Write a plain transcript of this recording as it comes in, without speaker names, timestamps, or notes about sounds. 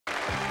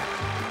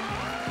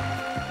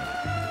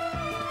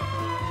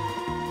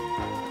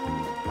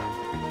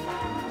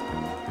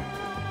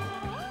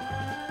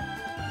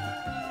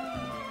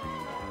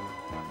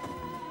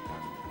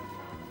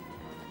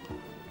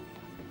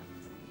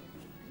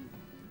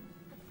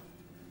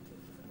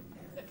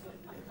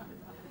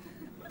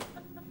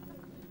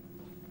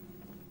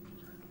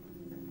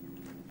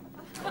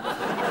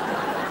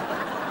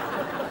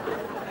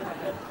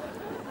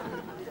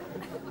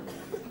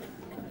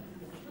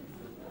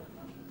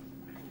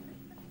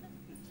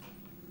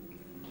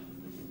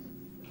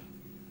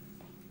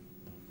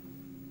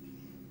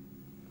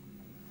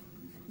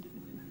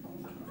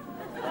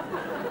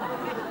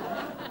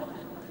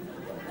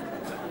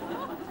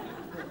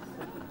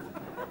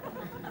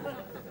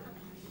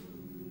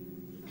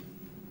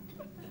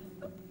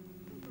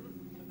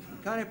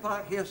Can I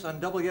park here, son?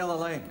 Double yellow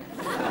line.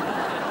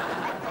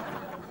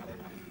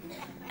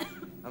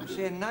 I'm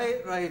saying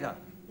night rider.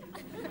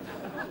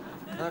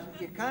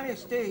 You can't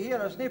stay here,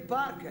 there's no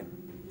parking.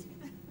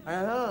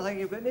 And another thing,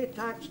 you've got no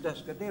tax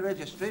disc and no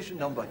registration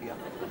number here.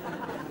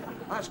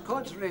 That's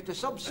contrary to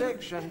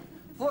subsection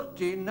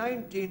 14,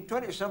 19,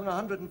 27,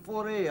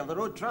 104A of the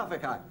Road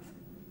Traffic Act.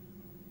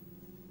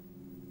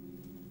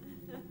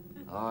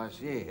 Oh, I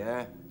see,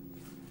 eh?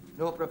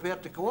 No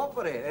prepared to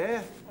cooperate,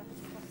 eh?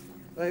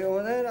 Right,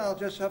 well then I'll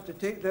just have to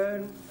take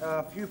down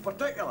a few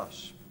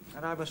particulars.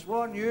 And I must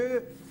warn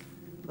you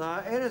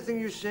that anything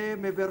you say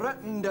may be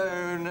written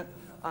down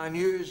and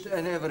used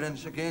in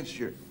evidence against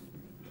you.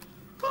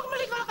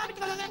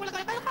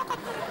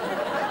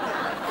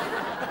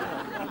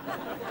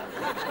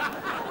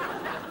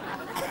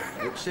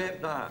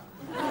 Except that.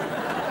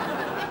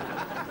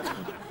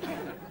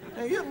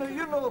 Now,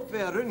 you're no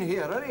fair in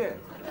here, are you?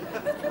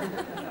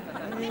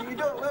 You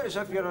don't look as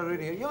if you're around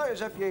here. You look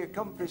as if you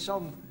come from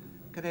some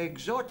kind of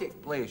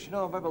exotic place, you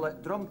know, maybe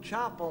like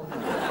Drumchapel.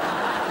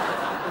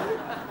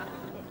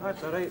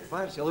 That's a right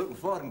fancy-looking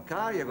foreign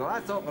car you got. I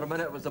thought for a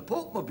minute it was the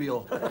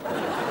Pope-mobile.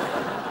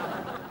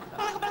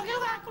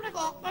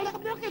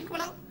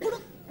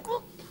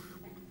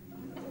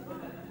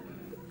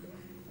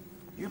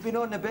 You've been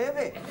on the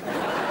baby.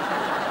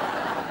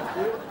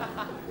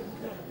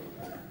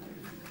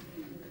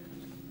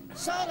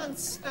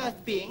 Silence,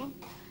 Earth being.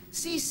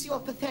 Cease your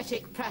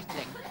pathetic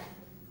prattling.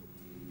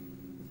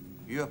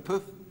 You a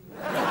poof?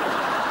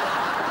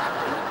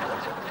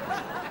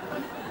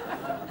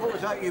 What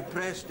was that you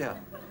pressed there?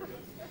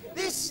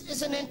 This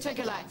is an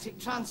intergalactic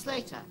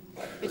translator.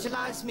 It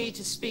allows me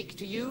to speak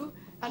to you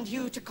and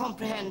you to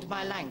comprehend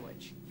my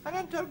language. An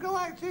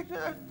intergalactic...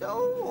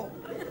 oh!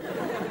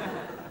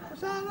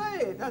 Is that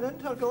right? An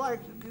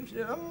intergalactic...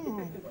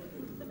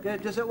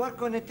 Does it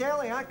work on the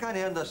telly? I can't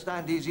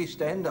understand these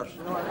EastEnders.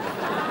 You know?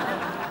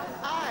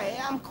 I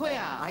am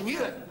queer. I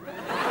knew it.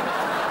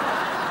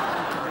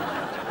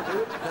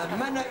 The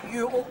minute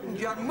you opened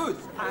your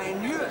mouth, I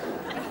knew it.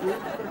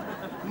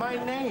 My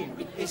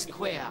name is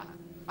Queer.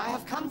 I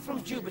have come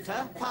from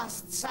Jupiter,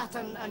 past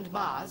Saturn and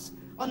Mars,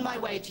 on my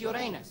way to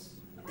Uranus.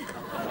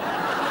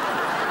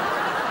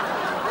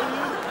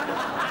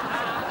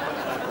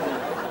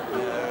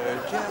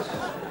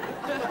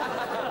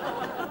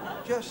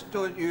 Just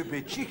don't you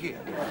be cheeky.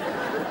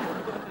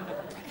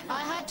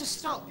 I had to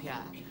stop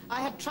here.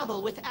 I had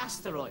trouble with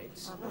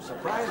asteroids. I'm not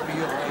surprised with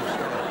your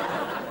lifestyle.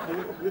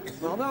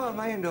 Well, never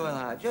mind all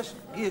that. Just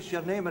give us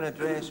your name and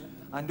address,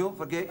 and don't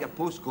forget your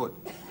postcode.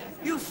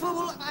 You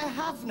fool, I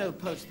have no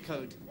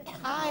postcode.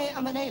 I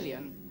am an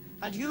alien,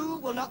 and you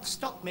will not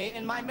stop me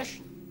in my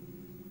mission.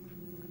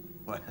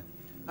 Well,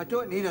 I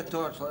don't need a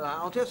torch like that.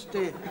 I'll just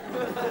stay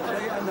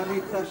right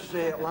underneath this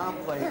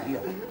lamplight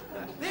here.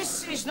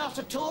 This is not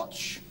a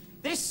torch.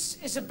 This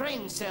is a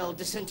brain cell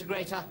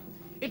disintegrator.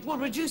 It will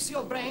reduce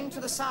your brain to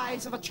the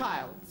size of a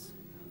child's.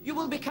 You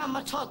will become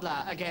a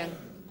toddler again,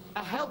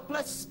 a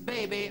helpless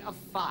baby of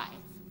 5.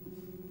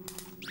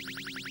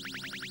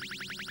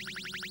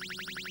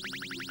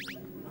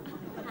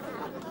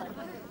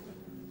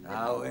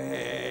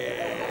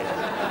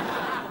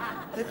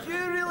 Did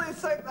you really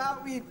think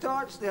that wee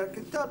torch there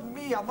could turn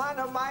me, a man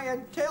of my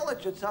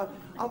intelligence, a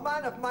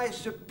man of my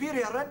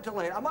superior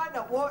intellect, a man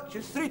that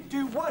watches 3,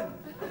 2, 1?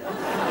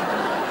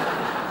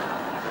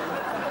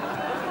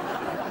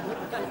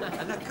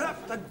 And the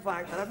Crafton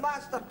Factor, the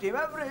master team,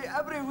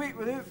 every week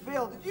without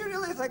fail. Did you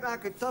really think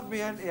that could turn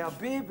me into a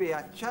baby,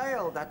 a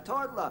child, a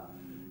toddler?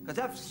 Because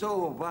if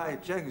so, by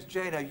Ching's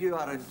China, you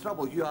are in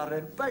trouble. You are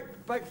in big,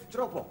 big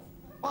trouble.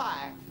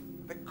 Why?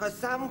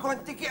 Because I'm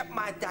going to get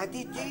my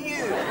daddy to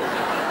you.